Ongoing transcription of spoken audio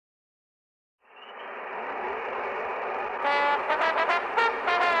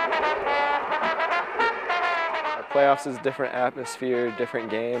Playoffs is a different atmosphere, different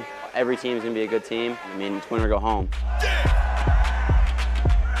game. Every team is going to be a good team. I mean, it's win or go home.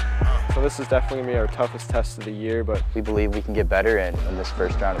 So this is definitely going to be our toughest test of the year, but we believe we can get better in this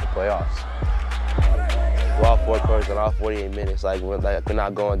first round of the playoffs. We're all 4 quarters and all 48 minutes. We're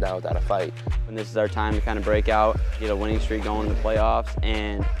not going down without a fight. And this is our time to kind of break out, get a winning streak going in the playoffs,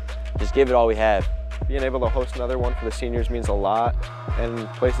 and just give it all we have. Being able to host another one for the seniors means a lot, and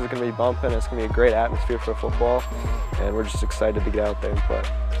places are going to be bumping. It's going to be a great atmosphere for football, and we're just excited to get out there and play.